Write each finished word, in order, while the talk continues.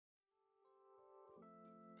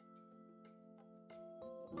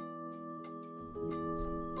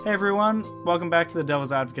Hey everyone, welcome back to the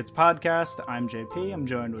Devil's Advocates podcast. I'm JP. I'm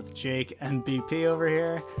joined with Jake and BP over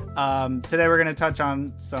here. Today we're going to touch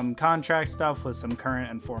on some contract stuff with some current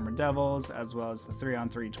and former Devils, as well as the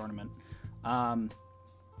 3-on-3 tournament.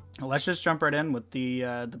 Let's just jump right in with the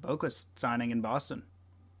Boqvist signing in Boston.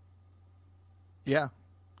 Yeah,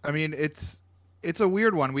 I mean it's a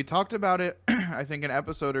weird one. We talked about it, I think, an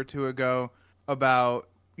episode or two ago about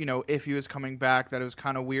if he was coming back, that it was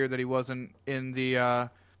kind of weird that he wasn't in the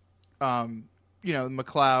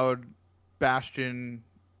McLeod, Bastion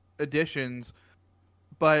additions,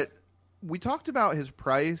 but we talked about his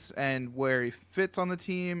price and where he fits on the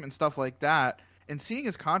team and stuff like that, and seeing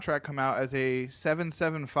his contract come out as a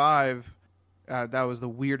 775, that was the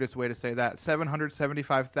weirdest way to say that,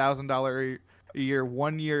 $775,000 a year,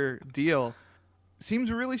 1 year deal,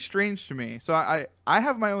 seems really strange to me. So I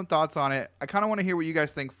have my own thoughts on it. I kind of want to hear what you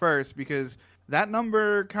guys think first, because that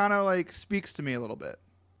number kind of like speaks to me a little bit.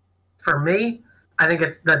 For me, I think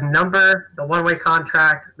it's the number, the one-way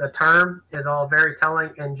contract, the term is all very telling,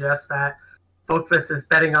 in just that Boqvist is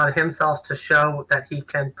betting on himself to show that he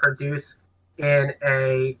can produce in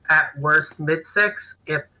a, at worst, mid-six,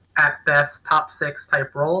 if at best, top-six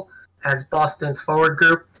type role, as Boston's forward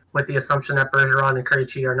group, with the assumption that Bergeron and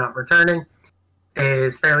Krejci are not returning,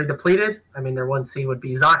 is fairly depleted. I mean, their 1C would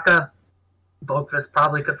be Zacha. Boqvist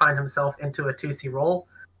probably could find himself into a 2C role,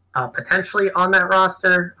 potentially on that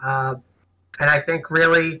roster. And I think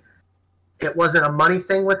really it wasn't a money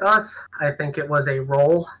thing with us. I think it was a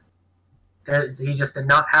role. He just did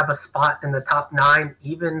not have a spot in the top 9,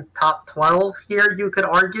 even top 12 here, you could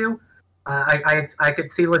argue. I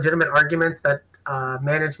could see legitimate arguments that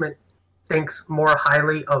management thinks more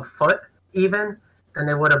highly of Foote even than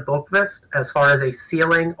they would of Boqvist as far as a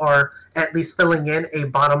ceiling, or at least filling in a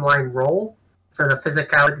bottom line role for the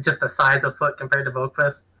physicality, just the size of Foote compared to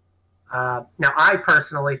Boqvist. Now, I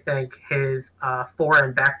personally think his fore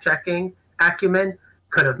and back checking acumen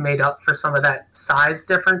could have made up for some of that size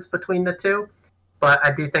difference between the two. But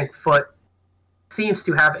I do think Foote seems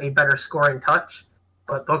to have a better scoring touch.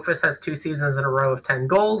 But Boqvist has 2 seasons in a row of 10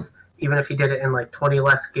 goals, even if he did it in like 20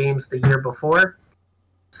 less games the year before.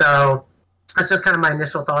 So that's just kind of my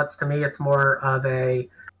initial thoughts. To me, it's more of a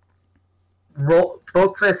role.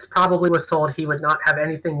 Boqvist probably was told he would not have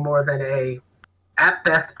anything more than a, at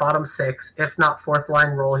best, bottom 6, if not fourth line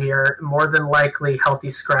role here, more than likely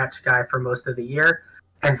healthy scratch guy for most of the year.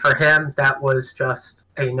 And for him, that was just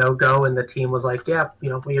a no-go, and the team was like, yeah,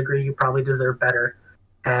 we agree, you probably deserve better.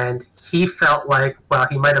 And he felt like, well,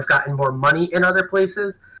 he might have gotten more money in other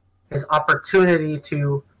places. His opportunity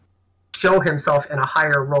to show himself in a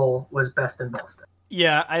higher role was best in Boston.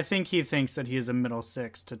 Yeah, I think he thinks that he's a middle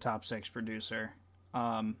 6 to top 6 producer.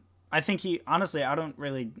 I think honestly, I don't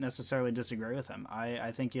really necessarily disagree with him.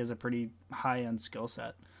 I think he has a pretty high-end skill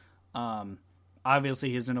set.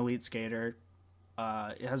 Obviously, he's an elite skater.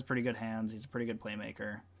 He has pretty good hands. He's a pretty good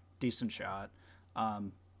playmaker. Decent shot.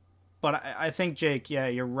 But I think, Jake, yeah,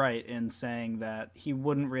 you're right in saying that he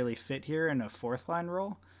wouldn't really fit here in a fourth-line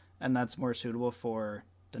role, and that's more suitable for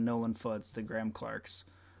the Nolan Footes, the Graham Clarks.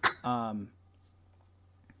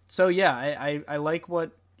 So, yeah, I like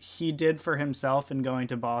what he did for himself in going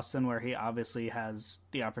to Boston, where he obviously has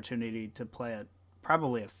the opportunity to play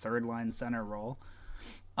probably a third-line center role.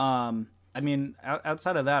 I mean,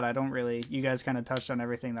 outside of that, I don't really... You guys kind of touched on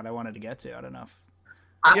everything that I wanted to get to. I don't know.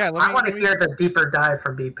 I want to hear the deeper dive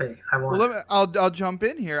from BP. I'll jump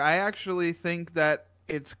in here. I actually think that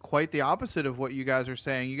it's quite the opposite of what you guys are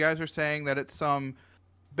saying. You guys are saying that it's some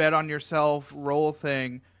bet-on-yourself role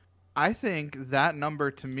thing. I think that number,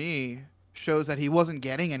 to me, shows that he wasn't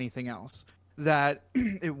getting anything else. That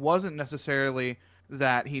it wasn't necessarily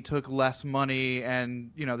that he took less money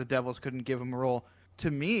and, the Devils couldn't give him a role. To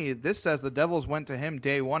me, this says the Devils went to him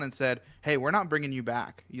day one and said, hey, we're not bringing you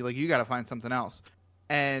back. You got to find something else.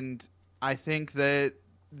 And I think that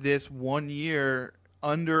this 1 year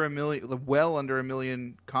under $1 million, well under $1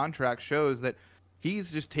 million contract shows that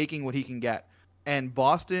he's just taking what he can get. And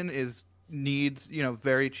Boston needs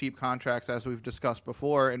very cheap contracts, as we've discussed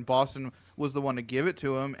before, and Boston was the one to give it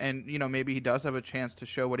to him, and maybe he does have a chance to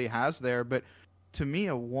show what he has there. But to me,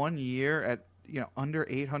 a 1 year at under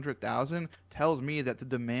 $800,000 tells me that the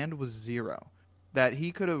demand was zero, that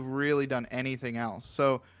he could have really done anything else.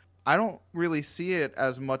 So I don't really see it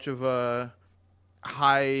as much of a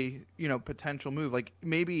high potential move. Like,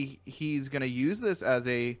 maybe he's going to use this as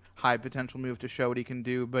a high potential move to show what he can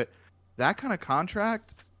do, but that kind of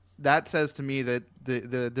contract, that says to me that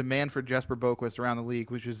the demand for Jesper Boqvist around the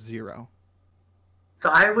league was just zero.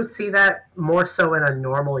 So I would see that more so in a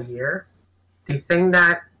normal year. The thing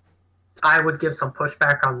that I would give some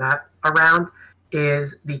pushback on that around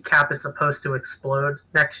is the cap is supposed to explode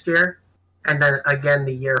next year, and then again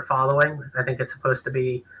the year following. I think it's supposed to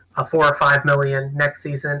be a 4 or 5 million next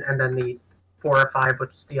season, and then the 4 or 5,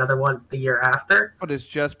 which is the other one, the year after. But is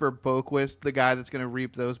Jesper Boqvist the guy that's going to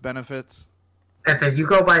reap those benefits? If you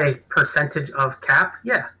go by a percentage of cap,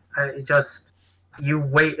 yeah, you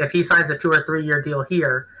wait. If he signs a 2 or 3 year deal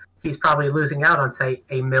here, he's probably losing out on, say,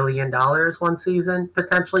 $1 million one season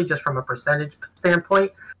potentially, just from a percentage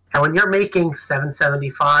standpoint. And when you're making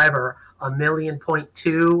 775 or $1.2 million,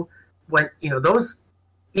 when those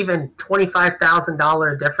even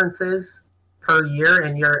 $25,000 differences per year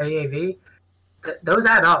in your AAV, those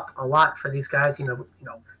add up a lot for these guys.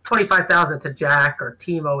 25,000 to Jack or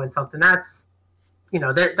Timo and something. That's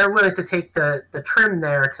they're willing to take the trim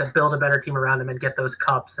there to build a better team around them and get those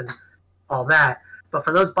cups and all that. But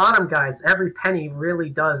for those bottom guys, every penny really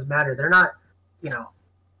does matter. They're not,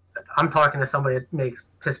 I'm talking to somebody that makes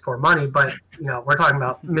piss poor money, but we're talking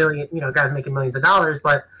about guys making millions of dollars.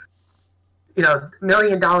 But $1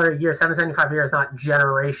 million a year, 775 a year is not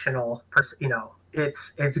generational.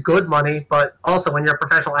 It's good money, but also when you're a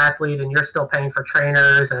professional athlete and you're still paying for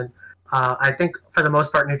trainers and I think for the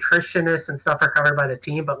most part nutritionists and stuff are covered by the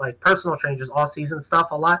team, but like personal trainers, all season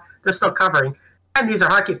stuff, a lot they're still covering. And these are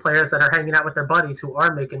hockey players that are hanging out with their buddies who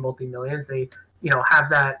are making multi-millions. They have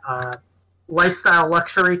that lifestyle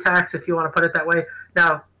luxury tax, if you want to put it that way.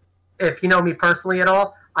 Now, if you know me personally at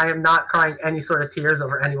all, I am not crying any sort of tears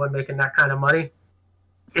over anyone making that kind of money.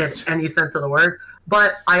 It's any sense of the word.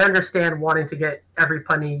 But I understand wanting to get every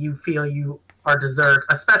penny you feel you are deserved,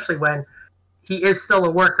 especially when he is still a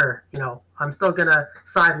worker. I'm still going to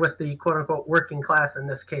side with the quote-unquote working class in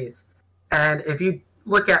this case. And if you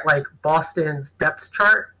look at like Boston's depth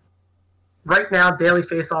chart, right now Daily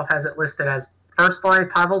Faceoff has it listed as first line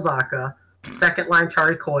Pavel Zacha, second line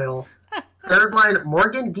Charlie Coyle, third line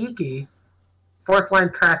Morgan Geeky, fourth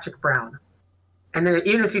line Patrick Brown. And then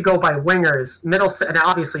even if you go by wingers, and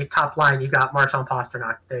obviously top line, you got Marchand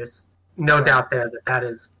Pasternak. There's no doubt there that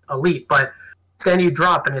is elite. But then you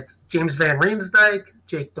drop, and it's James Van Riemsdyk,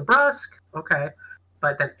 Jake DeBrusk, okay.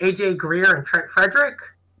 But then AJ Greer and Trent Frederick.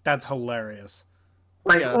 That's hilarious.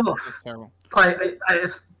 That's terrible.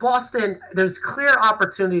 As Boston, there's clear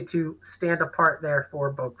opportunity to stand apart there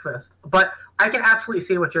for Boqvist. But I can absolutely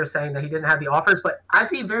see what you're saying, that he didn't have the offers. But I'd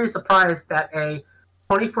be very surprised that a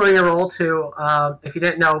 24-year-old who, if you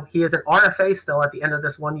didn't know, he is an RFA still at the end of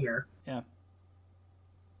this 1 year. Yeah.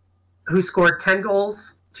 Who scored 10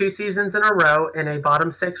 goals 2 seasons in a row in a bottom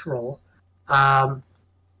 6 role.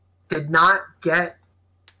 Did not get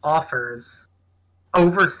offers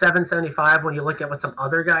over 775 when you look at what some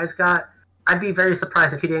other guys got. I'd be very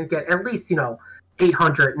surprised if he didn't get at least,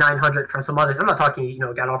 800, 900 from some other. I'm not talking,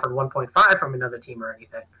 got offered 1.5 from another team or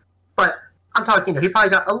anything. But I'm talking, he probably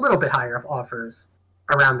got a little bit higher of offers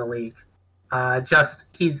around the league.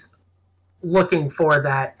 He's looking for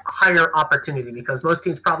that higher opportunity because most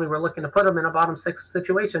teams probably were looking to put him in a bottom 6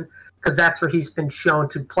 situation because that's where he's been shown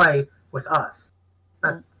to play with us.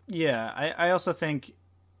 Yeah, I also think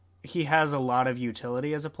he has a lot of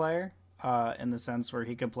utility as a player in the sense where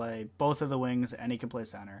he could play both of the wings and he could play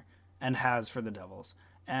center and has for the Devils.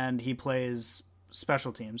 And he plays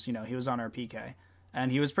special teams. He was on our PK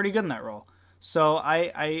and he was pretty good in that role. So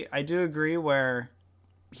I do agree where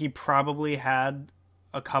he probably had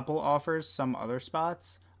a couple offers some other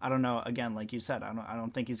spots. I don't know. Again, like you said, I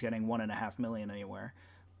don't think he's getting $1.5 million anywhere,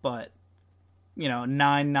 but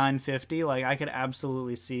 $950. Like I could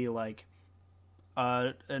absolutely see like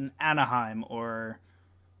an Anaheim or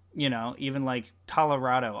even like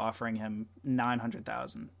Colorado offering him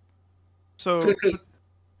 $900,000. So JP,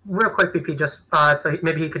 real quick, BP, just so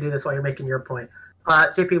maybe he could do this while you're making your point.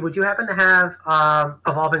 JP, would you happen to have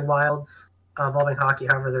Evolving Wilds, Evolving Hockey,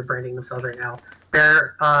 however they're branding themselves right now,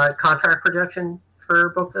 their contract projection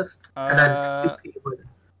for Boqvist?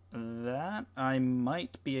 That I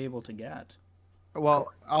might be able to get.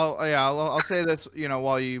 Well, I'll say this,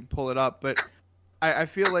 while you pull it up, but I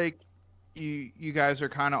feel like you guys are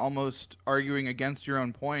kind of almost arguing against your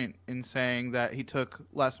own point in saying that he took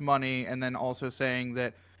less money, and then also saying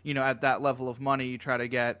that at that level of money you try to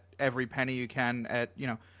get every penny you can at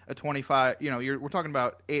a 25. We're talking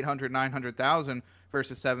about 800, 900,000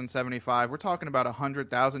 versus 775. We're talking about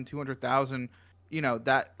 100,000, 200,000.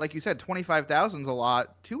 That, like you said, 25,000 is a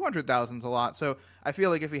lot, 200,000 is a lot. So I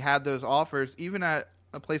feel like if he had those offers, even at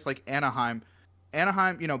a place like Anaheim,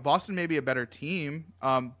 Boston may be a better team,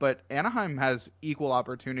 but Anaheim has equal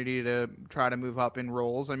opportunity to try to move up in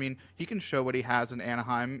roles. I mean, he can show what he has in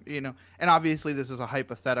Anaheim, and obviously this is a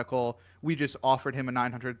hypothetical. We just offered him a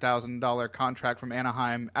 $900,000 contract from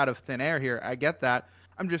Anaheim out of thin air here. I get that.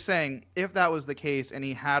 I'm just saying, if that was the case and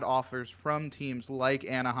he had offers from teams like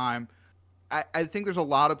Anaheim, I think there's a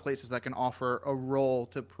lot of places that can offer a role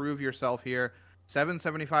to prove yourself here.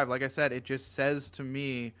 775, like I said, it just says to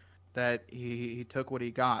me that he took what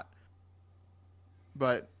he got.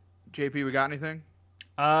 But JP, we got anything?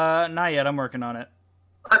 Not yet. I'm working on it.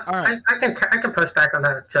 All right. I can push back on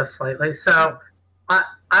that just slightly. So I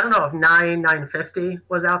don't know if 950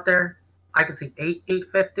 was out there. I can see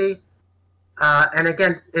 850. And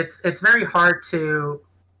again, it's very hard to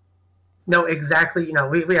know exactly.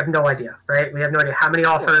 We have no idea, right? We have no idea how many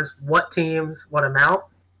offers, what teams, what amount.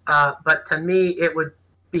 But to me, it would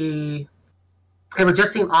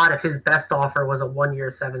just seem odd if his best offer was a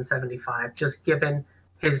 1-year 775, just given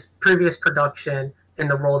his previous production in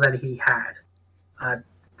the role that he had.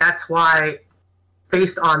 That's why,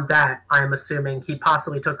 based on that, I'm assuming he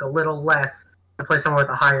possibly took a little less to play someone with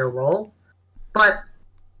a higher role. But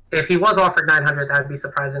if he was offered 900, that would be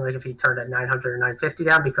surprising, like if he turned at 900 or 950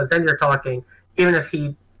 down, because then you're talking, even if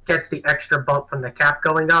he gets the extra bump from the cap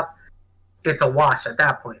going up, it's a wash at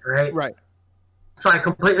that point, right? Right. So I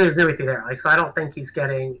completely agree with you there. So I don't think he's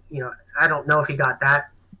getting, I don't know if he got that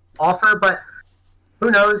offer, but who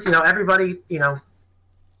knows? Everybody,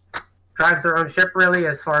 drives their own ship really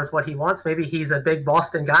as far as what he wants. Maybe he's a big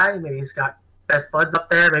Boston guy. Maybe he's got best buds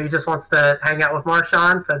up there. Maybe he just wants to hang out with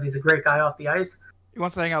Marchand because he's a great guy off the ice. He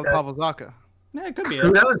wants to hang out with Pavel Zacha. Yeah, it could be.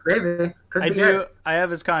 Who knows? Maybe. I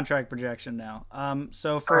have his contract projection now.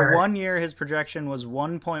 So for 1 year, his projection was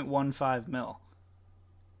 1.15 mil.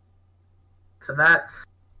 So that's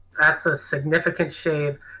a significant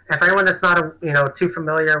shave. And for anyone that's not too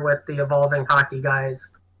familiar with the Evolving Hockey Guys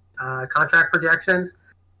contract projections,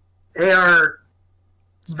 they are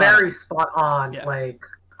very spot on, like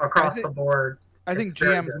across the board. I think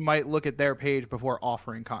GMs might look at their page before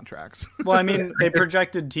offering contracts. Well, I mean, they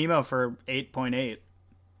projected Timo for 8.8.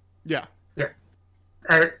 Yeah. Yeah.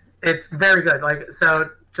 And it's very good. So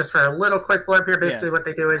just for a little quick blurb here, basically what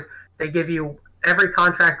they do is they give you every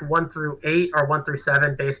contract 1 through 8 or 1 through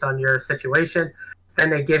 7 based on your situation. Then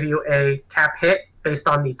they give you a cap hit based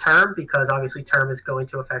on the term, because obviously term is going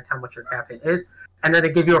to affect how much your cap hit is. And then they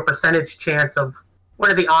give you a percentage chance of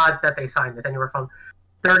what are the odds that they sign this, anywhere from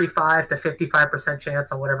 35 to 55%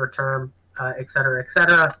 chance on whatever term, et cetera, et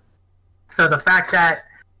cetera. So the fact that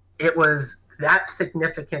it was that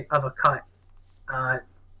significant of a cut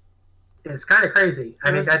is kind of crazy.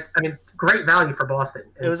 Great value for Boston.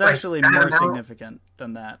 It was actually more significant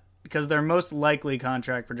than that, because their most likely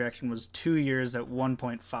contract projection was 2 years at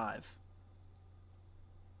 1.5.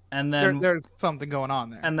 And then there's something going on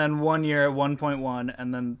there. And then 1 year at 1.1,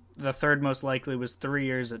 and then the third most likely was 3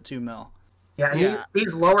 years at 2 mil. Yeah, and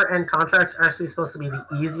these lower end contracts are actually supposed to be the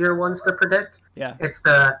easier ones to predict. Yeah, it's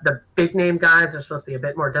the big name guys are supposed to be a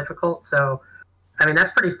bit more difficult. So,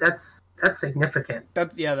 that's significant.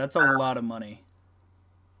 That's a lot of money.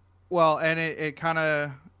 Well, and it kind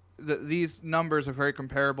of these numbers are very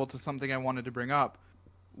comparable to something I wanted to bring up.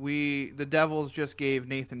 The Devils just gave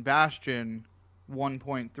Nathan Bastian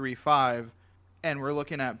 1.35, and we're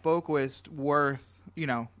looking at Boqvist worth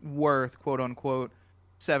quote unquote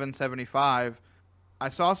 775. I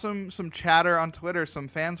saw some chatter on Twitter. Some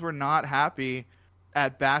fans were not happy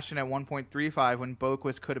at Bastian at 1.35 when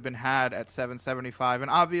Boqvist could have been had at 775.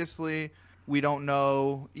 And obviously, we don't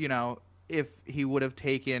know, if he would have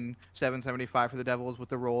taken 775 for the Devils with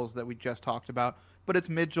the roles that we just talked about. But it's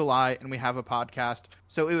mid-July and we have a podcast,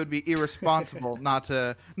 so it would be irresponsible not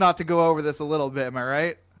to go over this a little bit. Am I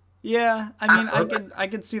right? Yeah, I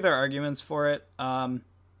could see their arguments for it.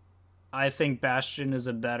 I think Bastian is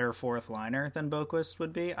a better fourth liner than Boqvist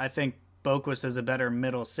would be. I think Boqvist is a better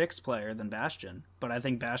middle six player than Bastian, but I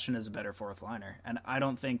think Bastian is a better fourth liner, and I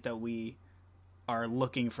don't think that we are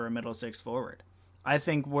looking for a middle six forward. I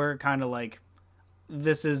think we're kind of like,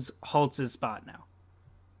 this is Holtz's spot now,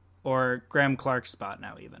 or Graham Clark's spot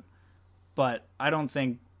now even. But I don't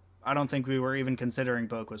think we were even considering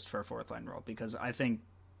Boqvist for a fourth line role, because I think,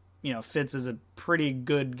 Fitz is a pretty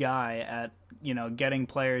good guy at, getting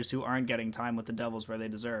players who aren't getting time with the Devils where they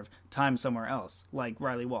deserve time somewhere else, like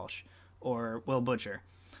Riley Walsh or Will Butcher.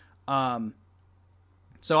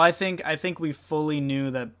 So I think we fully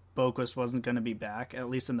knew that Boqvist wasn't going to be back, at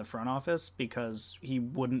least in the front office, because he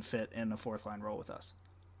wouldn't fit in a fourth line role with us.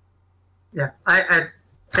 Yeah, I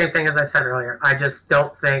same thing as I said earlier. I just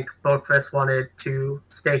don't think Boqvist wanted to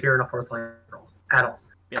stay here in a fourth line role at all.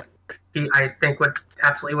 Yeah, he, I think, would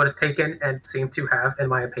have taken, and seemed to have, in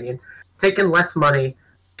my opinion, taken less money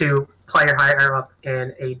to play higher up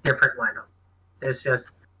in a different lineup. It's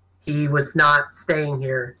just, he was not staying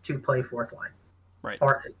here to play fourth line. Right.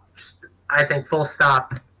 Or, I think, full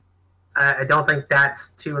stop. I don't think that's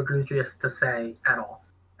too egregious to say at all.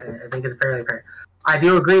 I think it's fairly fair. I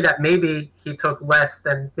do agree that maybe he took less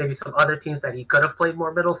than maybe some other teams that he could have played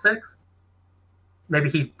more middle six. Maybe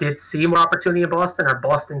he did see more opportunity in Boston, or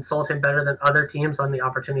Boston sold him better than other teams on the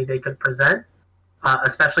opportunity they could present,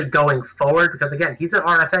 especially going forward. Because again, he's an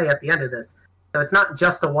RFA at the end of this, so it's not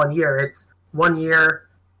just a 1 year. It's 1 year.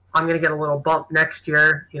 I'm going to get a little bump next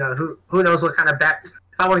year. You know, who knows what kind of back.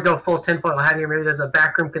 If I want to go full tinfoil hat here, maybe there's a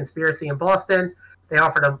backroom conspiracy in Boston. They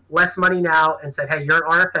offered him less money now and said, "Hey, you're an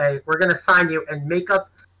RFA. We're going to sign you and make up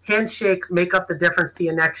the difference to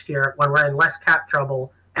you next year when we're in less cap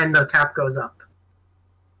trouble and the cap goes up."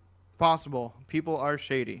 Possible. People are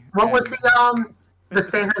shady. What was the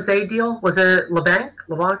San Jose deal? Was it LeBlanc?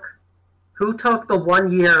 Who took the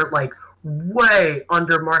 1 year, like, way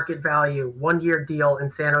under market value 1 year deal in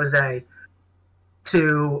San Jose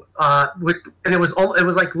to and it was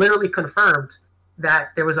like literally confirmed that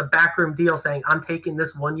there was a backroom deal saying, I'm taking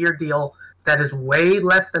this 1 year deal that is way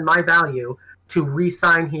less than my value to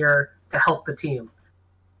re-sign here to help the team.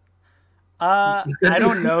 I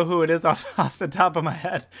don't know who it is off the top of my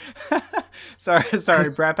head. sorry.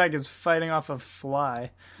 Brat Pack is fighting off a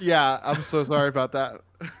fly. Yeah, I'm so sorry about that.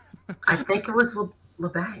 I think it was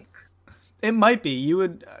LeBlanc. It might be.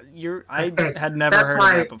 I had never heard of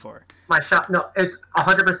that before. My shot. No, it's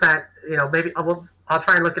 100%. You know, maybe I'll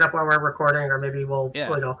try and look it up while we're recording, or maybe we'll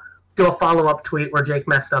do a follow-up tweet where Jake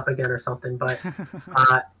messed up again or something. But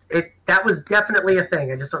that was definitely a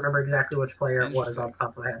thing. I just don't remember exactly which player it was off the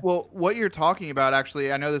top of my head. Well, what you're talking about,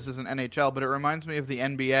 actually, I know this isn't NHL, but it reminds me of the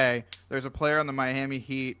NBA. There's a player on the Miami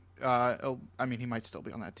Heat. He might still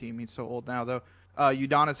be on that team. He's so old now, though.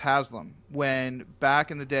 Udonis Haslem. When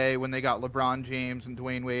back in the day when they got LeBron James and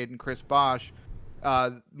Dwayne Wade and Chris Bosh,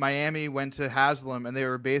 Miami went to Haslem and they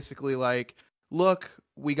were basically like, look,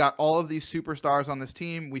 we got all of these superstars on this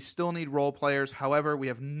team. We still need role players. However, we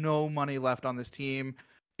have no money left on this team.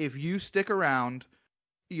 If you stick around,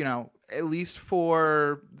 you know, at least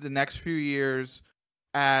for the next few years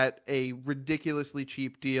at a ridiculously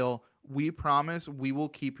cheap deal, we promise we will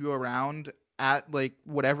keep you around at like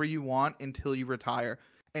whatever you want until you retire.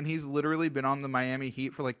 And he's literally been on the Miami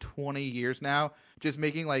Heat for like 20 years now, just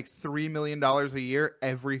making like $3 million a year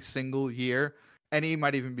every single year. And he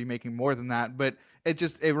might even be making more than that. But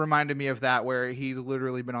it reminded me of that, where he's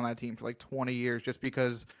literally been on that team for like 20 years just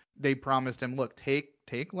because they promised him, look, take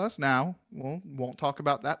less now. Won't talk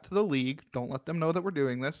about that to the league. Don't let them know that we're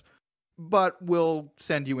doing this, but we'll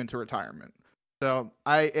send you into retirement. So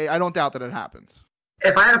I don't doubt that it happens.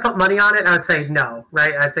 If I had to put money on it, I would say no,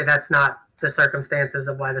 right? I'd say that's not the circumstances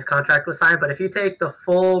of why this contract was signed. But if you take the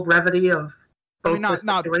full brevity of Boqvist's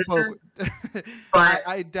situation, but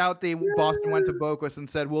I doubt Boston went to Boqvist and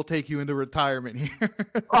said, "We'll take you into retirement here."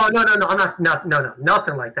 Oh no! I'm not. No,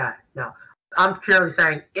 nothing like that. No, I'm purely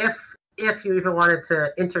saying if you even wanted to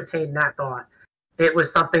entertain that thought, it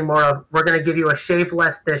was something more of, we're going to give you a shave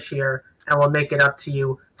less this year, and we'll make it up to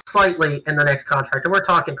you slightly in the next contract. And we're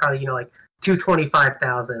talking probably like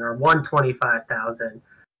 $225,000 or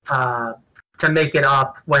 $125,000 to make it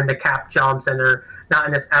up when the cap jumps and they're not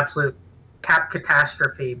in this absolute cap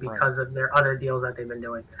catastrophe because of their other deals that they've been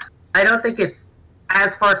doing. I don't think it's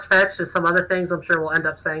as far-fetched as some other things I'm sure we'll end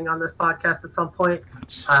up saying on this podcast at some point.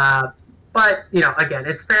 But, again,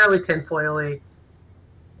 it's fairly tinfoily.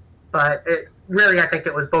 But I think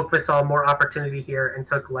it was Boqvist saw more opportunity here and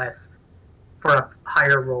took less for a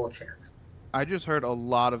higher roll chance. I just heard a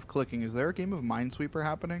lot of clicking. Is there a game of Minesweeper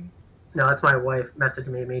happening? No, that's my wife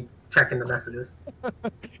messaging me checking the messages.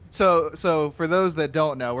 So for those that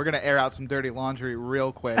don't know, we're going to air out some dirty laundry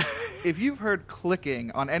real quick. If you've heard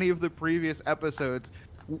clicking on any of the previous episodes,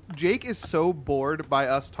 Jake is so bored by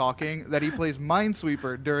us talking that he plays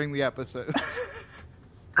Minesweeper during the episodes.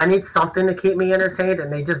 I need something to keep me entertained,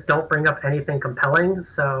 and they just don't bring up anything compelling,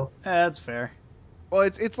 so... That's fair. Well,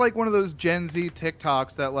 it's like one of those Gen Z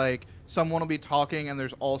TikToks that, like, someone will be talking and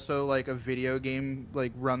there's also, like, a video game,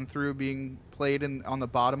 like, run-through being played on the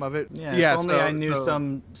bottom of it. Yeah, if only I knew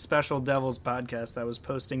some Special Devils podcast that was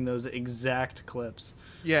posting those exact clips.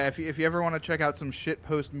 Yeah, if you ever want to check out some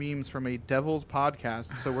shitpost memes from a Devils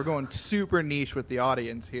podcast, so we're going super niche with the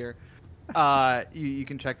audience here, you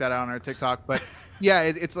can check that out on our TikTok. But, yeah,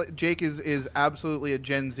 it's like Jake is absolutely a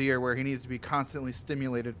Gen Zer where he needs to be constantly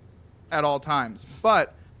stimulated at all times.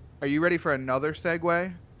 But are you ready for another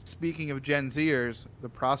segue? Speaking of Gen Zers, the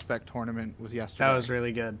prospect tournament was yesterday. That was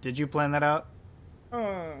really good. Did you plan that out?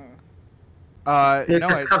 It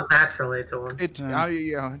just comes naturally to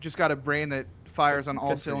him. Just got a brain that fires on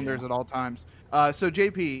all cylinders at all times. So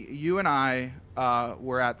JP, you and I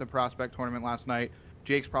were at the prospect tournament last night.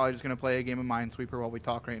 Jake's probably just going to play a game of Minesweeper while we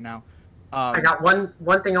talk right now. I got one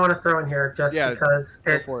thing I want to throw in here just because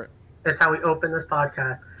it's how we open this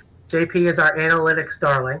podcast. JP is our analytics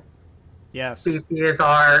darling. Yes. BP is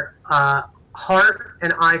our heart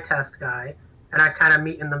and eye test guy, and I kind of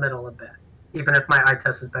meet in the middle a bit, even if my eye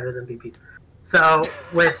test is better than BP's. So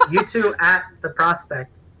with you two at the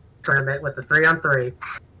prospect tournament with the 3-on-3,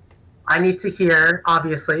 I need to hear,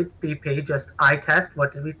 obviously, BP, just eye test,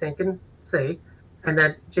 what did we think and see? And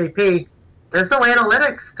then JP, there's no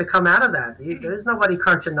analytics to come out of that. There's nobody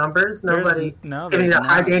crunching numbers, nobody giving you a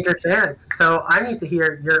high danger chance. So I need to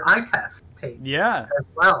hear your eye test tape as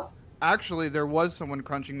well. Actually, there was someone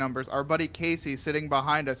crunching numbers. Our buddy Casey, sitting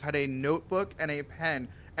behind us, had a notebook and a pen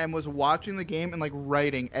and was watching the game and like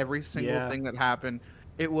writing every single thing that happened.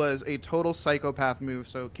 It was a total psychopath move.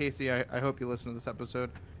 So Casey, I hope you listen to this episode.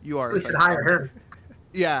 You are. We should hire him.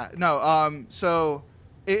 Yeah. No. So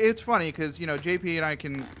it's funny because JP and I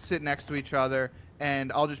can sit next to each other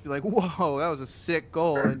and I'll just be like, "Whoa, that was a sick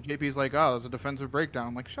goal," and JP's like, "Oh, it was a defensive breakdown."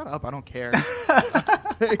 I'm like, "Shut up, I don't care."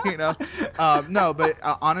 No, but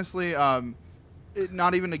honestly,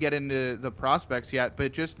 not even to get into the prospects yet,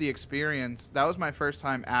 but just the experience. That was my first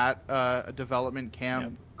time at a development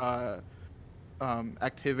camp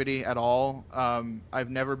activity at all.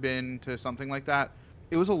 I've never been to something like that.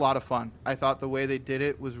 It was a lot of fun. I thought the way they did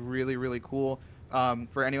it was really, really cool.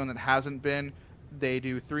 For anyone that hasn't been, they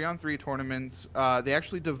do 3-on-3 tournaments. They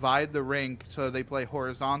actually divide the rink, so they play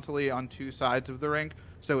horizontally on two sides of the rink.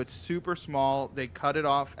 So it's super small. They cut it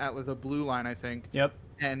off at the blue line, I think. Yep.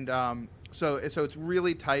 And so it's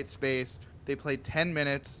really tight space. They play 10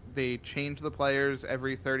 minutes. They change the players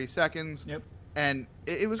every 30 seconds. Yep. And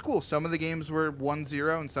it was cool. Some of the games were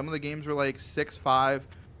 1-0, and some of the games were like 6-5.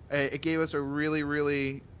 It gave us a really,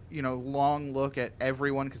 really long look at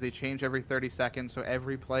everyone because they change every 30 seconds. So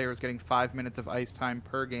every player is getting 5 minutes of ice time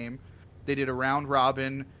per game. They did a round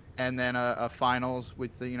robin and then a finals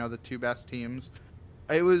with the two best teams.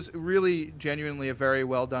 It was really genuinely a very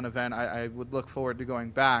well done event. I would look forward to going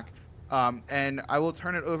back. And I will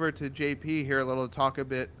turn it over to JP here a little to talk a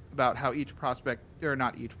bit about how each prospect, or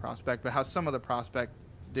not each prospect, but how some of the prospects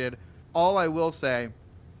did. All I will say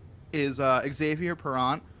is Xavier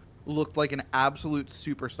Perrant looked like an absolute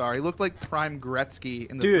superstar. He looked like prime Gretzky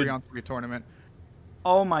in the 3-on-3 tournament.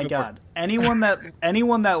 Oh my God. Anyone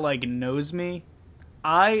that like knows me,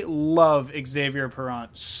 I love Xavier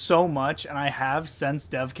Perrant so much, and I have since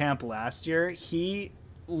Dev Camp last year. He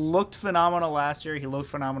looked phenomenal last year. He looked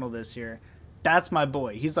phenomenal this year. That's my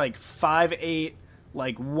boy. He's like 5'8",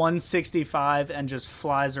 like 165, and just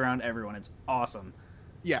flies around everyone. It's awesome.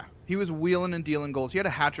 Yeah, he was wheeling and dealing goals. He had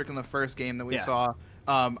a hat trick in the first game that we saw.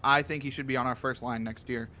 I think he should be on our first line next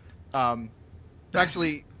year.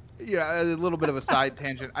 Actually, a little bit of a side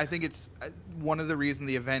tangent. I think it's one of the reasons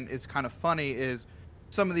the event is kind of funny is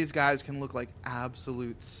some of these guys can look like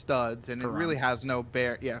absolute studs, and Perrant. It really has no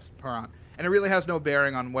Perrant. And it really has no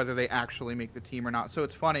bearing on whether they actually make the team or not. So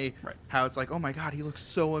it's funny how it's like, oh my God, he looks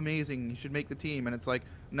so amazing. He should make the team. And it's like,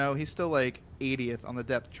 no, he's still like 80th on the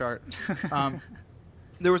depth chart.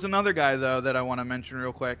 There was another guy, though, that I want to mention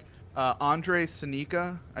real quick. Andre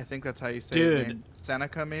Seneca. I think that's how you say his name.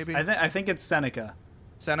 Seneca, maybe? I think it's Seneca.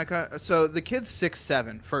 Seneca. So the kid's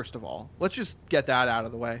 6'7", first of all. Let's just get that out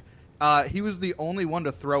of the way. He was the only one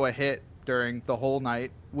to throw a hit during the whole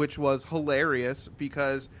night, which was hilarious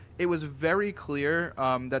because it was very clear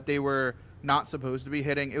that they were not supposed to be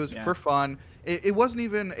hitting. It was for fun. It wasn't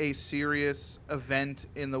even a serious event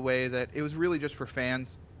in the way that it was really just for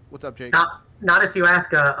fans. What's up, Jake? Not if you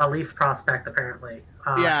ask a Leafs prospect, apparently.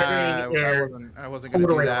 I wasn't going to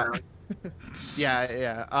do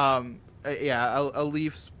that. A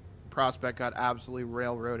Leafs prospect got absolutely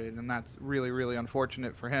railroaded, and that's really, really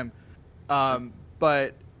unfortunate for him.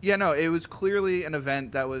 But it was clearly an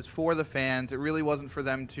event that was for the fans. It really wasn't for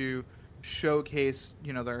them to showcase,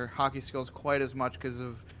 their hockey skills quite as much because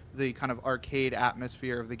of the kind of arcade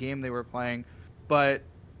atmosphere of the game they were playing. But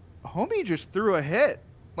homie just threw a hit.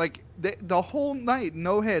 Like, the whole night,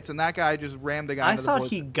 no hits, and that guy just rammed a guy into the board. I thought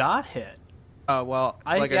he got hit. Oh, well.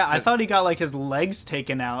 I thought he got, like, his legs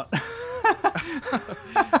taken out.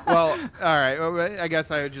 Well, all right. Well, I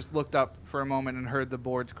guess I just looked up for a moment and heard the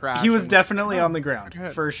boards crash. He was definitely on the ground,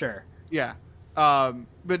 for sure. Yeah.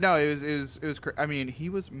 But no, it was. I mean, he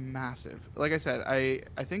was massive. Like I said,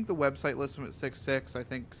 I think the website lists him at 6'6". I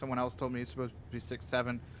think someone else told me he's supposed to be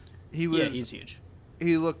 6'7". He's huge.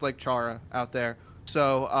 He looked like Chara out there.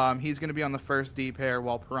 So he's going to be on the first D pair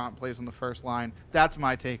while Perrant plays on the first line. That's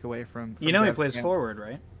my takeaway from he plays forward,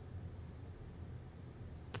 right?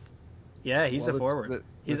 Yeah, he's a forward.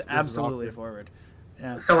 He's absolutely a forward.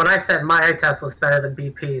 Yeah. So when I said my eye test was better than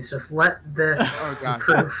BP's, just let this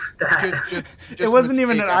prove that. It wasn't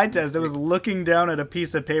even an eye test. It was looking down at a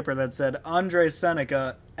piece of paper that said Andre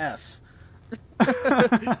Seneca F.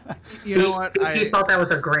 You know what? He thought that was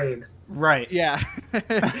a grade. Right. Yeah.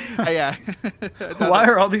 Yeah. Why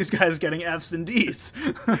are all these guys getting Fs and Ds?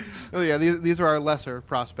 Oh yeah, these are our lesser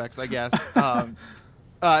prospects, I guess.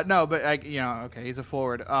 No, but okay, he's a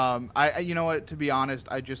forward. You know what? To be honest,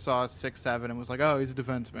 I just saw 6'7" and was like, oh, he's a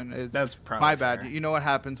defenseman. That's probably my bad. fair. You know what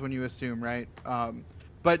happens when you assume, right?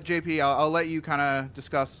 But JP, I'll let you kind of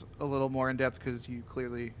discuss a little more in depth because you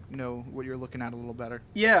clearly know what you're looking at a little better.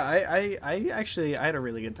 Yeah, I actually had a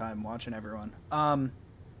really good time watching everyone.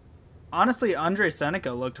 Honestly, Andre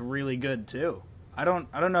Seneca looked really good too. I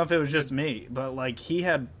don't know if it was just me, but like he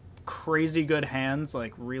had crazy good hands,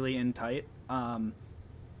 like really in tight. And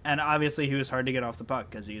obviously he was hard to get off the puck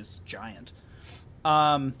because he's giant.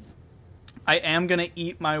 I am gonna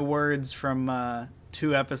eat my words from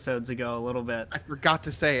 2 episodes ago a little bit. I forgot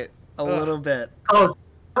to say it. A little bit. Oh,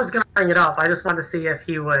 I was gonna bring it up. I just wanted to see if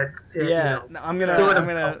he would. I'm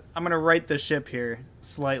gonna right the ship here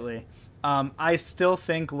slightly. I still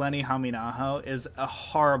think Lenny Haminaho is a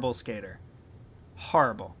horrible skater.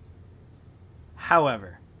 Horrible.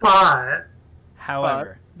 However,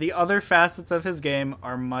 the other facets of his game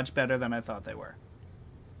are much better than I thought they were.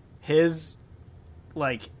 His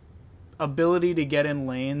ability to get in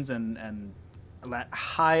lanes and that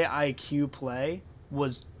high IQ play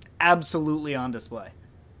was absolutely on display.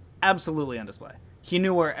 Absolutely on display. He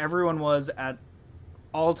knew where everyone was at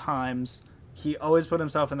all times. He always put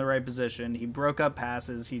himself in the right position. He broke up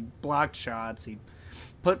passes. He blocked shots. He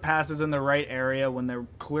put passes in the right area when there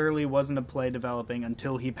clearly wasn't a play developing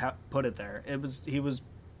until he put it there. He was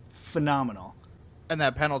phenomenal. And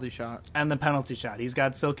that penalty shot. And the penalty shot. He's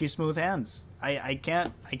got silky smooth hands. I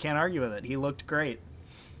can't argue with it. He looked great.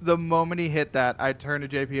 The moment he hit that, I turned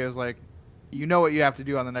to JP. I was like, "You know what you have to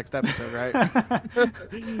do on the next episode, right?"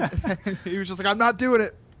 He was just like, "I'm not doing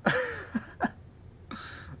it."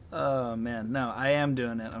 Oh man, no, I am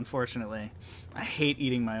doing it. Unfortunately, I hate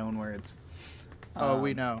eating my own words. Oh,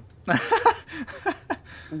 we know.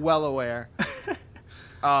 Well aware.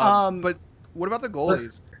 But what about the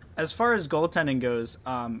goalies? As far as goaltending goes,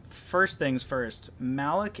 first things first,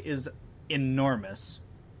 Malik is enormous.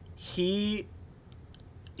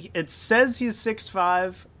 It says he's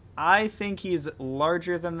 6'5". I think he's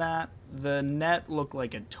larger than that. The net looked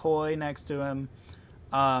like a toy next to him.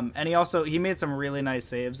 And he made some really nice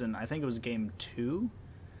saves, and I think it was game 2.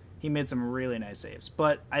 He made some really nice saves.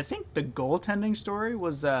 But I think the goaltending story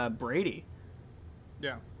was Brady.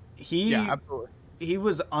 Yeah. Yeah, absolutely. He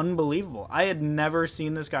was unbelievable. I had never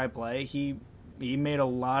seen this guy play. He made a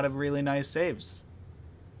lot of really nice saves.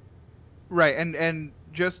 Right, and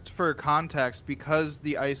just for context, because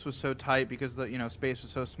the ice was so tight, because the space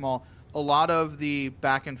was so small, a lot of the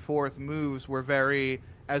back and forth moves were very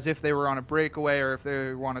as if they were on a breakaway or if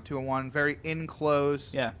they were on a 2-on-1, very in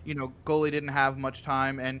close. Yeah. Goalie didn't have much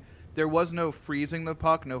time, and there was no freezing the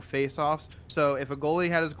puck, no face-offs. So if a goalie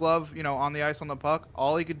had his glove, on the ice on the puck,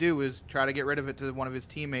 all he could do was try to get rid of it to one of his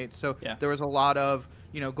teammates. So there was a lot of,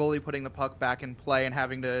 goalie putting the puck back in play and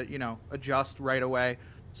having to, adjust right away.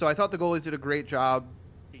 So I thought the goalies did a great job,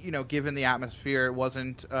 given the atmosphere. It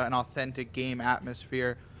wasn't an authentic game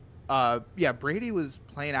atmosphere. Brady was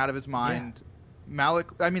playing out of his mind. Yeah. Malik,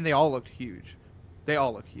 I mean, they all looked huge.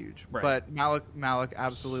 Right. But Malik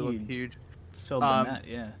absolutely looked huge. Filled the net,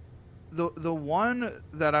 yeah. The one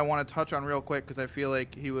that I want to touch on real quick, because I feel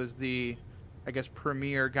like he was the, I guess,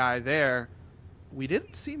 premier guy there, we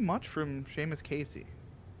didn't see much from Seamus Casey.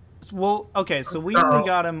 Well, okay, so we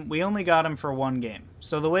only got him for one game.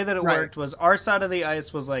 So the way that it worked was our side of the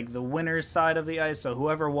ice was like the winner's side of the ice, so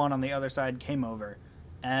whoever won on the other side came over.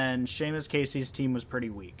 And Seamus Casey's team was pretty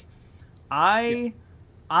weak. I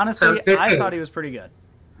thought he was pretty good.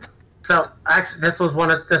 So actually, this was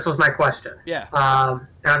my question. Yeah. And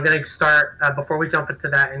I'm going to start before we jump into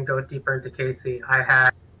that and go deeper into Casey. I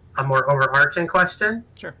had a more overarching question.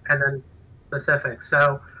 Sure. And then specific.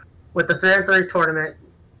 So with the 3-on-3 tournament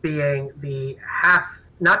being the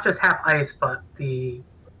not just half ice, but the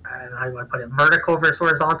how do I put it, vertical versus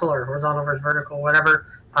horizontal or horizontal versus vertical, whatever.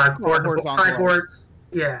 Sideboards.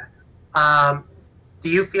 Yeah. Do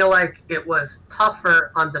you feel like it was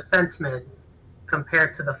tougher on defensemen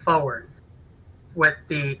compared to the forwards with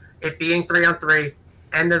it being 3-on-3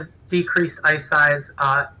 and the decreased ice size,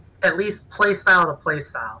 at least play style to play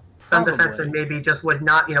style? Some defensemen maybe just would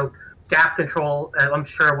not, gap control, I'm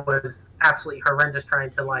sure was absolutely horrendous trying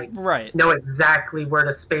to know exactly where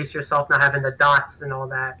to space yourself, not having the dots and all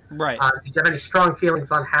that. Right. Did you have any strong feelings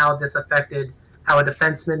on how this affected how a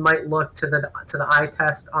defenseman might look to the eye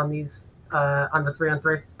test on these on the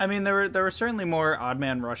 3-on-3? I mean, there were certainly more odd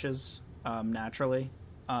man rushes naturally.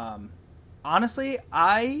 Honestly,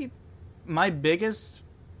 my biggest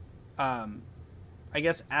I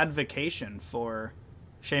guess advocation for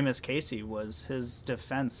Seamus Casey was his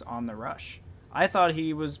defense on the rush. I thought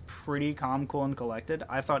he was pretty calm, cool, and collected.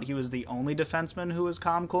 I thought he was the only defenseman who was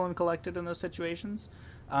calm, cool, and collected in those situations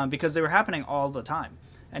because they were happening all the time.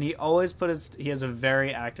 And he always he has a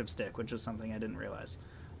very active stick, which is something I didn't realize.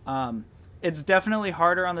 It's definitely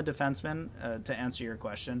harder on the defenseman to answer your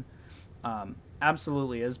question.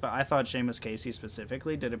 Absolutely is, but I thought Seamus Casey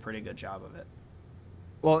specifically did a pretty good job of it.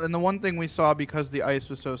 Well, and the one thing we saw because the ice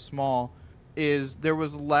was so small is there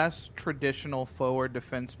was less traditional forward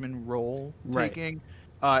defenseman role taking.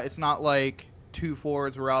 It's not like two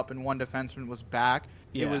forwards were up and one defenseman was back.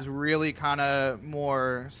 Yeah. It was really kind of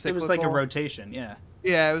more cyclical. It was like a rotation, yeah.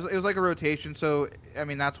 Yeah, it was like a rotation. So, I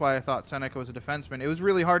mean, that's why I thought Seneca was a defenseman. It was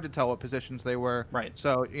really hard to tell what positions they were. Right.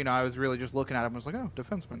 So, I was really just looking at him and was like, oh,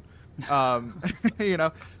 defenseman.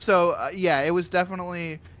 So, yeah, it was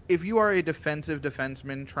definitely, if you are a defensive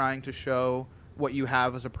defenseman trying to show what you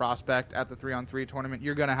have as a prospect at the 3-on-3 tournament,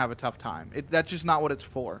 you're going to have a tough time. That's just not what it's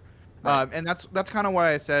for. Right. And that's kind of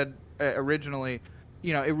why I said originally,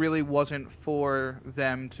 it really wasn't for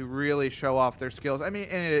them to really show off their skills. I mean,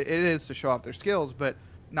 and it is to show off their skills, but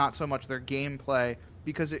not so much their gameplay,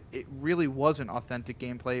 because it really wasn't authentic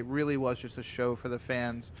gameplay. It really was just a show for the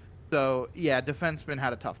fans. So, yeah, defensemen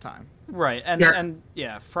had a tough time. Right. And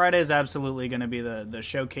Friday's absolutely going to be the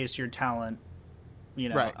showcase your talent,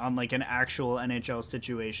 right, on like an actual NHL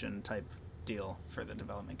situation type deal for the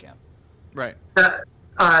development camp. Right.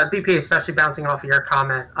 BP, especially bouncing off of your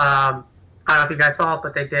comment, I don't know if you guys saw it,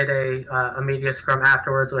 but they did a media scrum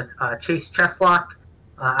afterwards with Chase Cheslock.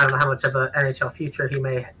 I don't know how much of an NHL future he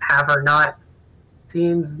may have or not.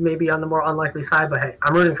 Seems maybe on the more unlikely side, but hey,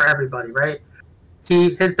 I'm rooting for everybody, right?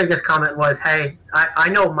 His biggest comment was, hey, I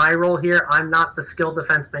know my role here. I'm not the skilled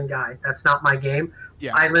defenseman guy. That's not my game.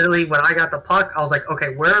 Yeah. I literally, when I got the puck, I was like,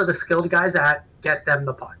 okay, where are the skilled guys at? Get them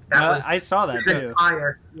the puck. I saw that too.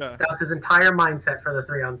 That was his entire mindset for the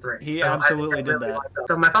 3-on-3. He absolutely did that.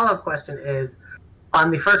 So my follow-up question is, on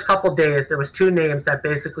the first couple days, there was two names that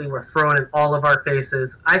basically were thrown in all of our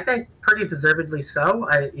faces. I think pretty deservedly so.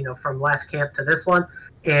 From last camp to this one,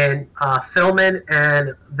 and Philman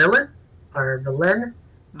and Villain.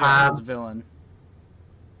 Yeah, it's Villain.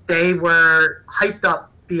 They were hyped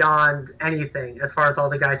up beyond anything as far as all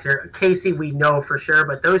the guys here. Casey, we know for sure,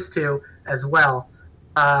 but those two as well.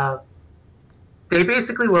 They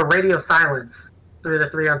basically were radio silence through the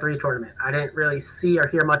 3-on-3 tournament. I didn't really see or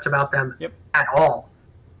hear much about them at all.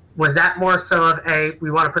 Was that more so of we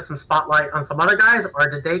want to put some spotlight on some other guys, or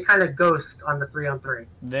did they kind of ghost on the 3-on-3?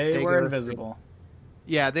 They were invisible.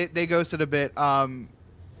 Yeah, they ghosted a bit.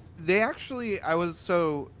 They actually,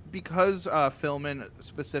 because Philman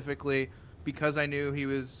specifically, because I knew he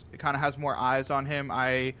kind of has more eyes on him,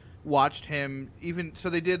 I watched him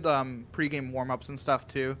so they did pregame warm-ups and stuff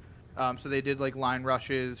too. So they did like line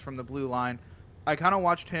rushes from the blue line. I kind of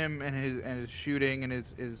watched him and his shooting and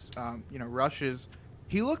his rushes.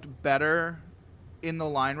 He looked better in the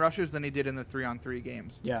line rushes than he did in the 3-on-3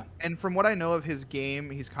 games. Yeah. And from what I know of his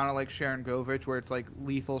game, he's kind of like Sharon Govich, where it's like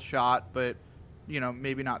lethal shot, but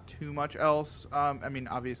maybe not too much else. I mean,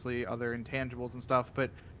 obviously other intangibles and stuff, but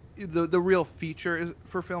the real feature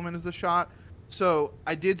for Philman is the shot. So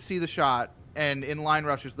I did see the shot, and in line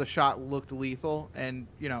rushes, the shot looked lethal, and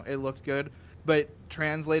it looked good. But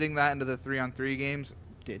translating that into the 3-on-3 games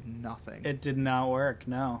did nothing. It did not work.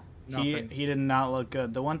 No, he did not look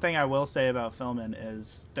good. The one thing I will say about Philman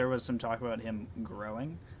is there was some talk about him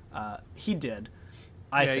growing. He did.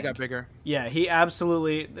 I think he got bigger. Yeah, he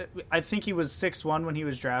absolutely. I think he was 6'1" when he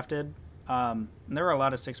was drafted. And there were a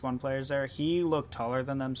lot of 6'1" players there. He looked taller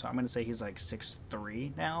than them, so I'm going to say he's like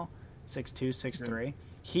 6'3" now, 6'2", 6'3". Yeah.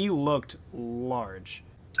 He looked large.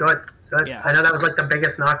 Good. Yeah. I know that was like the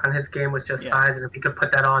biggest knock on his game was just size, and if he could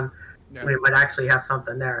put that on, we might actually have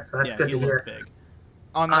something there. So that's good to hear. Big.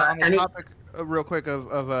 On the topic, real quick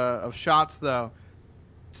of shots though.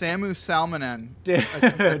 Samu Salminen,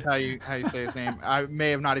 that's how you say his name. I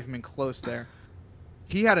may have not even been close there.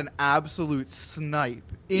 He had an absolute snipe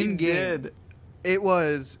in game. Did. It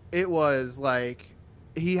was like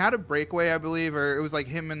he had a breakaway, I believe, or it was like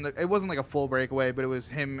him and it wasn't like a full breakaway, but it was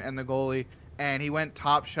him and the goalie, and he went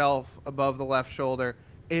top shelf above the left shoulder.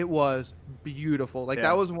 It was beautiful.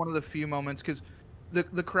 That was one of the few moments, because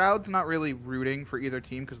the crowd's not really rooting for either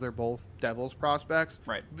team because they're both Devils prospects.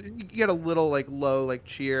 Right. You get a little like low like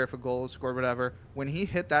cheer if a goal is scored, whatever. When he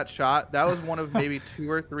hit that shot, that was one of maybe 2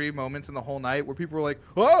 or 3 moments in the whole night where people were like,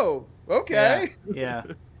 "Oh, okay."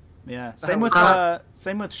 Yeah. Same with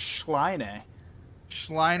Schleine.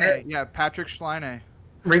 Schleine, yeah, Patrick Schleine.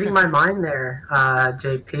 Reading my mind there,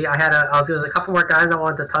 JP. There's a couple more guys I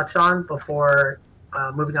wanted to touch on before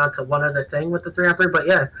moving on to one other thing with the 3-on-3. But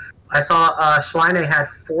yeah, I saw Schleine had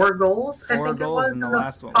 4 goals. 4 goals in the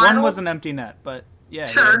last one. Finals. One was an empty net, but yeah.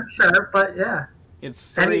 Sure, but yeah. He had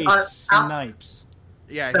 3 snipes.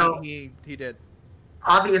 Yeah, so, he did.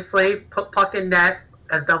 Obviously, put puck in net.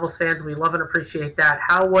 As Devils fans, we love and appreciate that.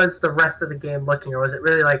 How was the rest of the game looking? Or was it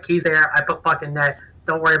really like, he's there, I put puck in net,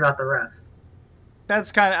 don't worry about the rest?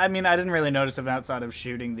 That's kind of, I mean, I didn't really notice him outside of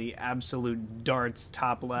shooting the absolute darts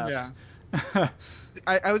top left. Yeah.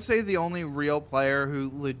 I would say the only real player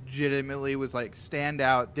who legitimately was like stand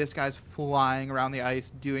out, this guy's flying around the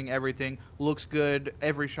ice, doing everything, looks good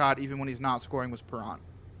every shot, even when he's not scoring, was Perron.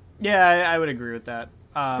 Yeah, I would agree with that.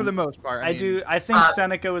 For the most part. I think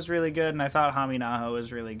Seneca was really good, and I thought Haminaho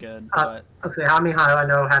was really good. But I'll say Haminaho I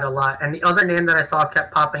know had a lot. And the other name that I saw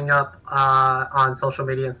kept popping up on social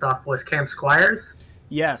media and stuff was Cam Squires.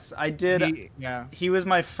 Yes, I did. He was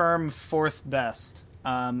my firm 4th best.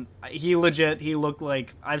 He looked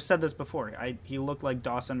like, I've said this before, he looked like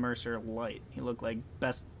Dawson Mercer light. He looked like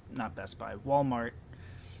not Best Buy, Walmart,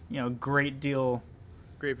 great deal.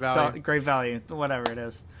 Great value. Great value, whatever it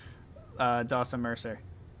is. Dawson Mercer.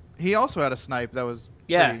 He also had a snipe that was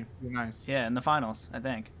pretty nice. Yeah, in the finals, I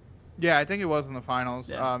think. Yeah, I think it was in the finals.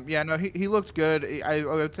 Yeah. He looked good. I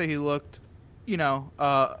would say he looked,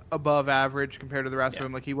 above average compared to the rest of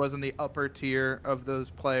them. Like, he was in the upper tier of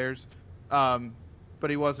those players, but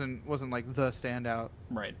he wasn't like the standout.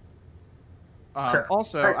 Right. Sure.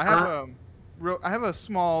 Also, I have a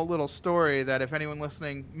small little story that if anyone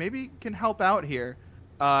listening maybe can help out here.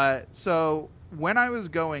 So when I was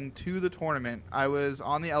going to the tournament, I was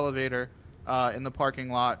on the elevator in the parking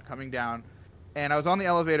lot coming down, and I was on the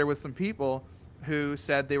elevator with some people who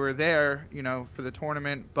said they were there, for the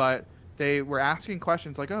tournament, but they were asking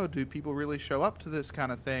questions like, "Oh, do people really show up to this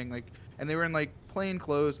kind of thing?" Like, and they were in like plain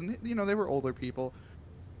clothes, and they were older people,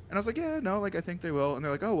 and I was like, "Yeah, no, like I think they will," and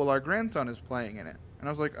they're like, "Oh, well, our grandson is playing in it," and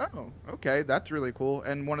I was like, "Oh, okay, that's really cool."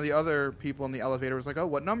 And one of the other people in the elevator was like, "Oh,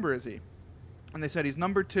 what number is he?" And they said he's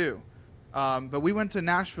number 2. But we went to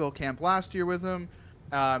Nashville camp last year with him,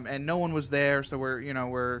 and no one was there, so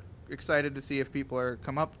we're excited to see if people are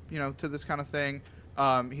come up, to this kind of thing.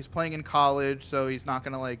 He's playing in college, so he's not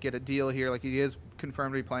gonna like get a deal here. Like, he is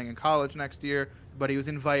confirmed to be playing in college next year, but he was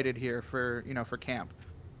invited here for camp.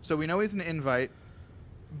 So we know he's an invite.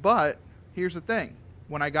 But here's the thing: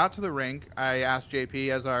 when I got to the rink, I asked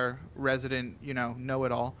JP as our resident,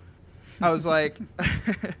 know-it-all. I was like,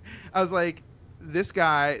 this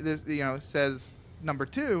guy, says number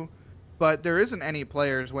 2, but there isn't any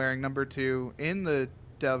players wearing number 2 in the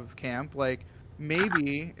Dev camp. Like,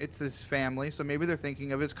 maybe it's his family, so maybe they're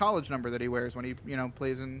thinking of his college number that he wears when he,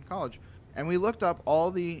 plays in college. And we looked up all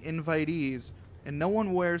the invitees, and no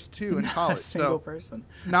one wears 2 in college. Not a single person.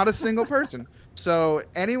 Not a single person. So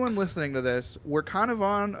anyone listening to this, we're kind of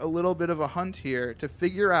on a little bit of a hunt here to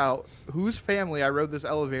figure out whose family I rode this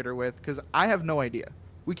elevator with, because I have no idea.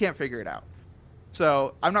 We can't figure it out.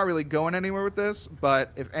 So I'm not really going anywhere with this,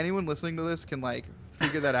 but if anyone listening to this can like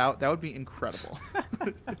figure that out, that would be incredible.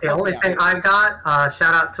 The only thing I got,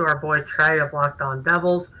 shout out to our boy Trey of Locked On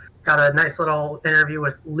Devils. Got a nice little interview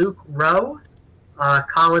with Luke Rowe,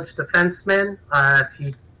 college defenseman. If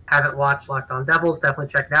you haven't watched Locked On Devils,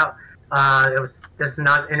 definitely check it out. This is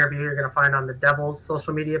not an interview you're going to find on the Devils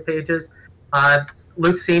social media pages.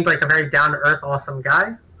 Luke seemed like a very down-to-earth, awesome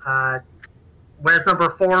guy. Wears number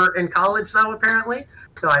 4 in college, though, apparently.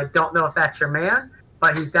 So I don't know if that's your man.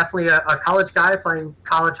 But he's definitely a college guy playing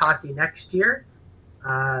college hockey next year.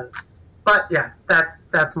 But, yeah,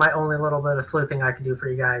 that's my only little bit of sleuthing I can do for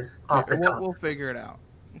you guys off the cuff. We'll figure it out.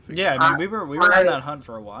 I mean, we were on that hunt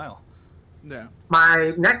for a while. Yeah.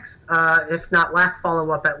 My next, if not last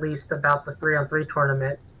follow-up at least, about the 3-on-3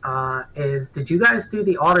 tournament is, did you guys do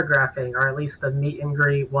the autographing, or at least the meet and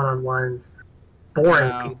greet one-on-ones?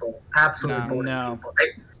 Boring people. Absolutely boring people.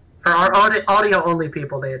 For our audio-only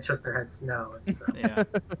people, they had shook their heads no.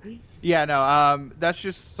 That's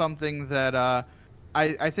just something that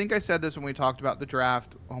I think I said this when we talked about the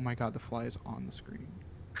draft. Oh my god, the fly is on the screen.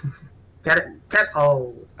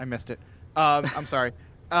 I missed it. I'm sorry.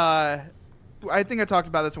 I think I talked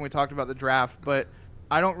about this when we talked about the draft, but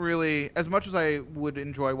I don't really, as much as I would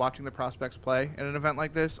enjoy watching the prospects play at an event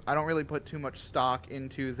like this, I don't really put too much stock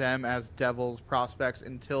into them as Devils prospects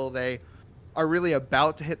until they are really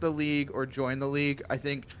about to hit the league or join the league. I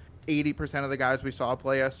think 80% of the guys we saw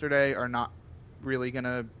play yesterday are not really going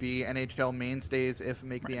to be NHL mainstays if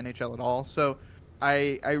make the NHL at all. So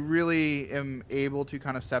I really am able to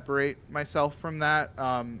kind of separate myself from that.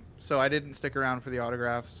 So I didn't stick around for the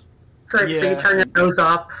autographs. So you turn your nose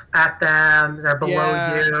up at them, they're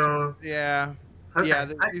below you. Yeah. Okay,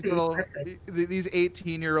 Yeah, I see. These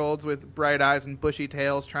 18-year-olds with bright eyes and bushy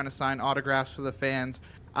tails trying to sign autographs for the fans.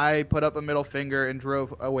 I put up a middle finger and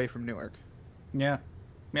drove away from Newark. Yeah.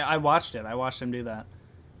 Yeah, I watched it. I watched him do that.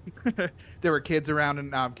 There were kids around,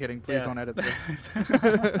 and no, I'm kidding. Please don't edit this.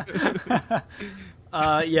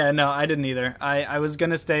 Yeah, no, I didn't either. I was going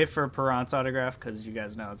to stay for Perrant's autograph because you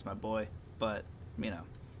guys know it's my boy. But, you know.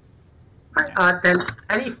 All right, then,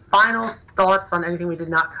 any final thoughts on anything we did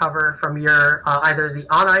not cover from your either the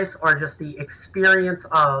on ice or just the experience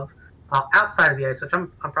of outside of the ice, which I'm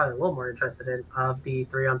probably a little more interested in, of the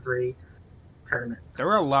 3-on-3 tournament? There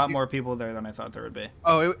were a lot more people there than I thought there would be.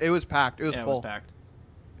 Oh, it was packed. It was full.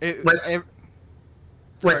 It was packed.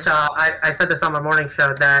 Which I said this on my morning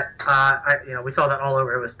show that we saw that all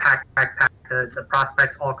over. It was packed. The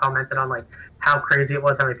prospects all commented on like how crazy it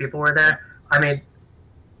was, how many people were there. I mean,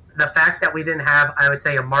 the fact that we didn't have, I would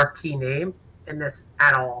say, a marquee name in this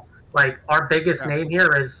at all. Like, our biggest name here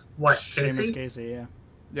is what, Casey? Casey,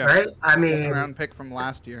 yeah. Right? I mean, round pick from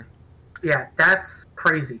last year. Yeah, that's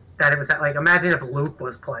crazy. That it was like, imagine if Luke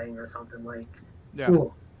was playing or something. Like,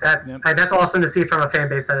 cool. That's awesome to see from a fan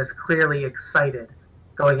base that is clearly excited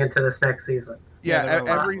going into this next season. Yeah,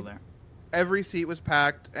 every seat was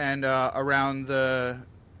packed, and around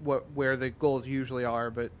where the goals usually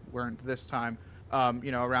are, but weren't this time.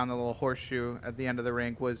 Around the little horseshoe at the end of the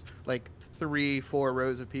rink was like 3-4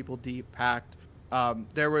 rows of people deep, packed.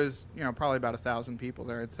 There was, probably about 1,000 people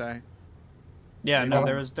there, I'd say. Yeah, no,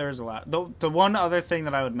 there was a lot. The one other thing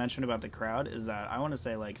that I would mention about the crowd is that I want to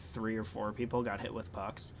say like 3 or 4 people got hit with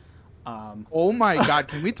pucks. Oh my God,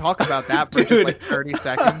 can we talk about that for just like 30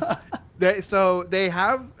 seconds? They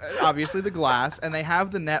have obviously the glass, and they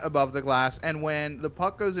have the net above the glass, and when the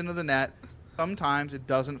puck goes into the net, sometimes it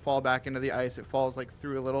doesn't fall back into the ice. It falls like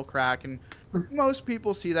through a little crack, and most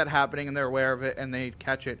people see that happening and they're aware of it and they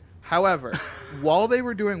catch it. However, while they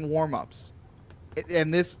were doing warm-ups,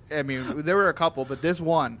 and this, I mean, there were a couple, but this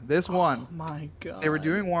one, oh my God, they were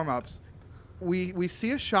doing warm-ups. We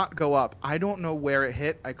see a shot go up. I don't know where it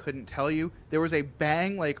hit. I couldn't tell you. There was a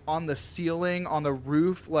bang like on the ceiling, on the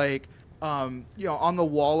roof, like on the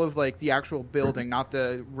wall of like the actual building, not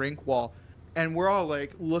the rink wall. And we're all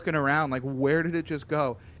like looking around, like, where did it just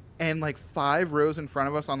go? And like 5 rows in front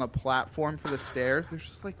of us on the platform for the stairs, there's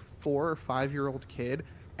just like 4 or 5-year-old kid,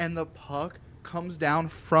 and the puck comes down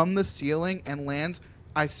from the ceiling and lands,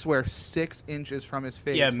 I swear, 6 inches from his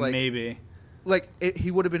face. Yeah, like, maybe. Like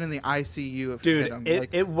he would have been in the ICU if he hit him.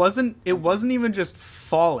 It wasn't even just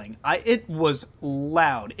falling. It was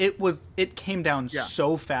loud. It came down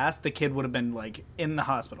so fast the kid would have been like in the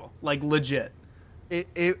hospital, like legit.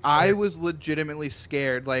 I was legitimately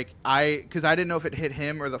scared, because I didn't know if it hit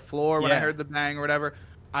him or the floor when I heard the bang or whatever.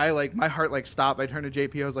 My heart stopped. I turned to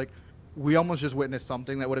JP. I was like, we almost just witnessed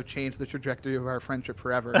something that would have changed the trajectory of our friendship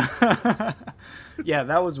forever. Yeah,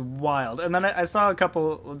 that was wild. And then I saw a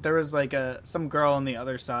couple. There was like some girl on the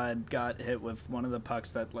other side got hit with one of the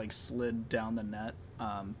pucks that like slid down the net,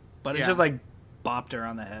 but it just like bopped her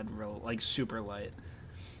on the head, super light.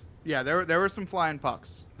 Yeah, there were some flying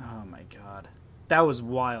pucks. Oh my God. That was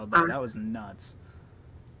wild, though. That was nuts.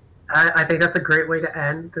 I think that's a great way to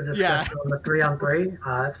end the discussion on the 3-on-3.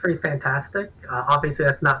 That's pretty fantastic. Obviously,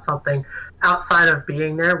 that's not something outside of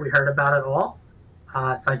being there. We heard about it all.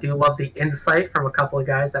 So I do love the insight from a couple of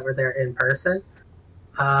guys that were there in person.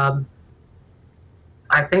 I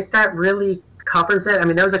think that really covers it. I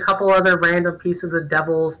mean, there was a couple other random pieces of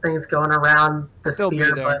Devils things going around the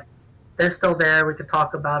sphere, but they're still there. We could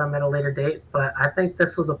talk about them at a later date. But I think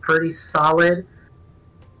this was a pretty solid,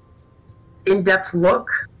 in-depth look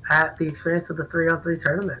at the experience of the 3-on-3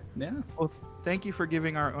 tournament. Yeah. Well, thank you for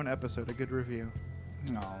giving our own episode a good review.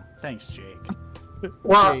 Oh, thanks, Jake.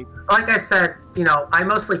 Well, like I said, I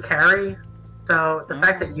mostly carry, so the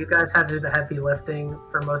fact that you guys had to do the heavy lifting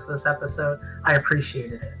for most of this episode, I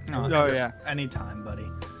appreciated it. Oh yeah. Anytime, buddy.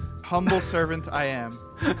 Humble servant I am.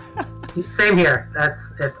 Same here.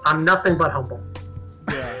 I'm nothing but humble.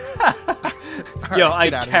 Yeah. Yo, I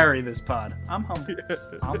carry this pod. I'm humble.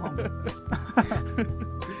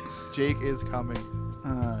 Jake is coming.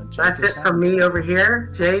 That's it from me over here.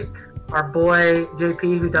 Jake, our boy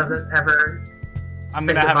JP, who doesn't ever I'm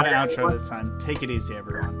going to have an outro this time. Take it easy,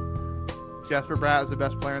 everyone. Jesper Bratt is the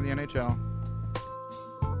best player in the NHL.